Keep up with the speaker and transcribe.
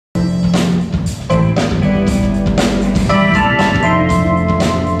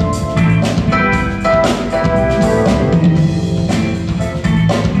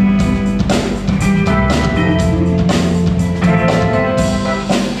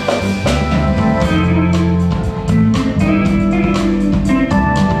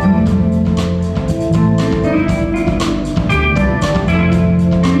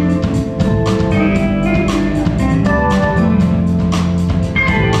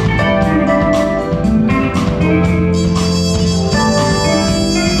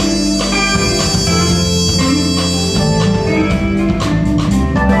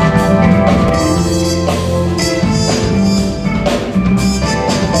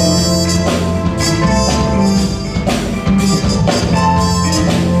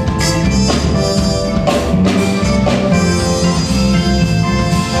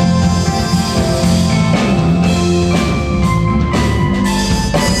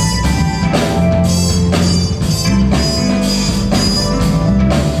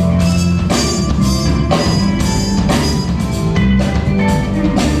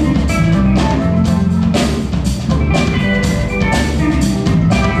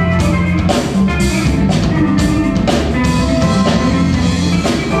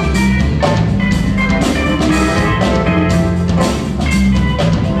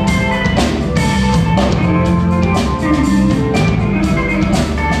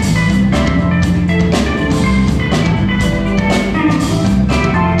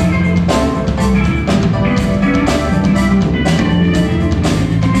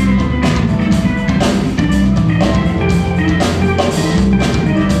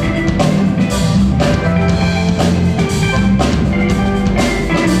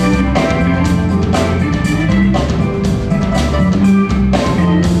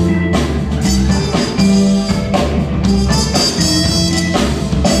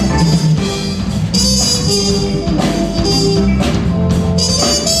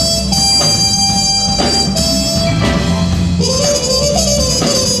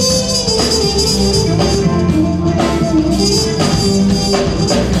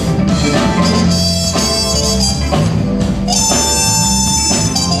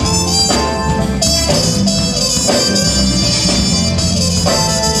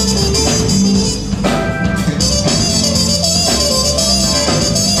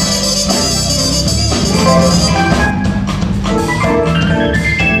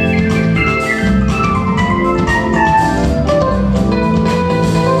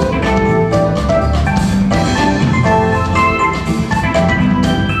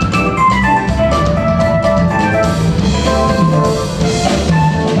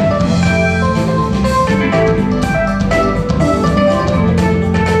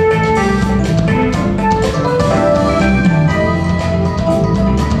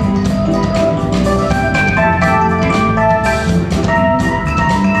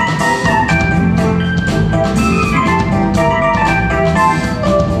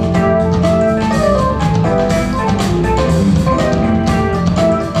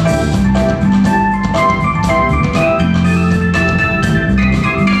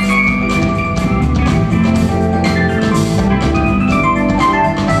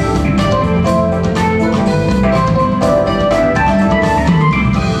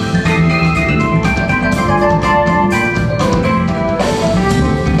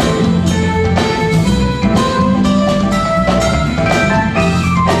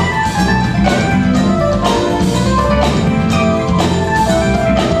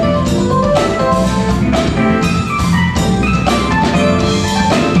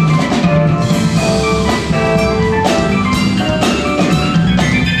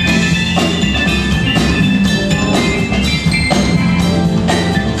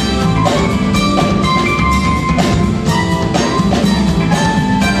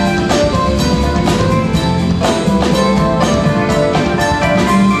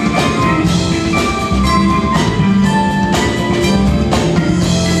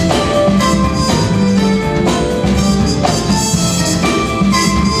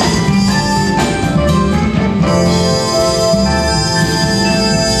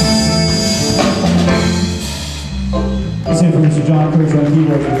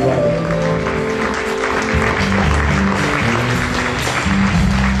keyboard, everybody.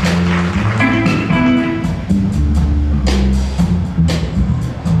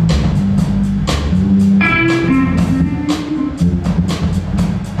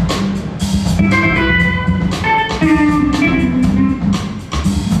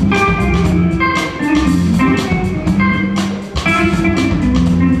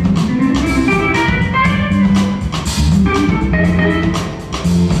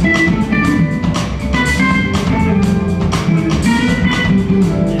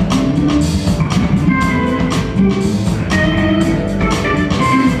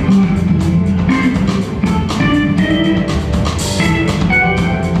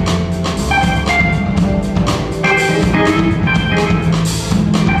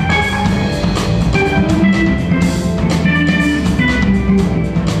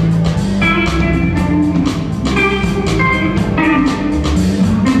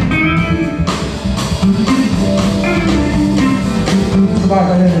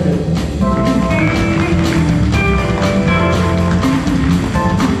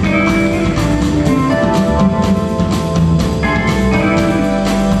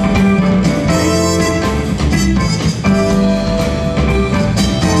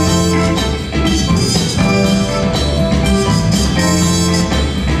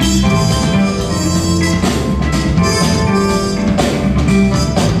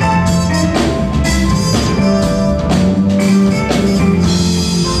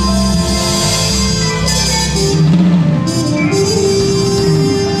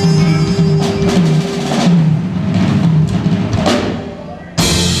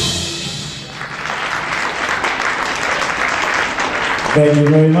 Thank you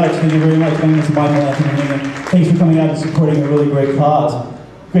very much. Thank you very much. My name is Michael Anthony Hennigan. Thanks for coming out and supporting a really great cause.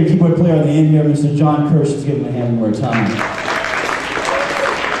 Great keyboard player on the end here, Mr. John Kirsch. Let's give him a hand one more time.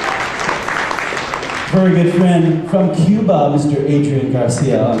 Very good friend from Cuba, Mr. Adrian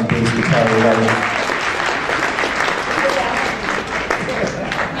Garcia on bass guitar.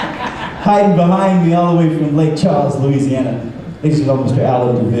 Hiding behind me all the way from Lake Charles, Louisiana, ladies and gentlemen, Mr.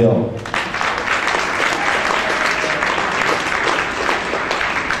 Alan DeVille.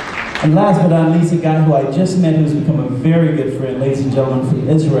 And last but not least, a guy who I just met who's become a very good friend, ladies and gentlemen, from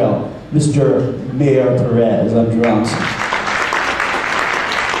Israel, Mr. Meir Perez on drums.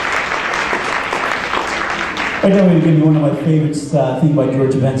 Right now we're going to give you one of my favorites, theme by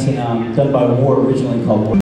George Benson, done by War, originally called War.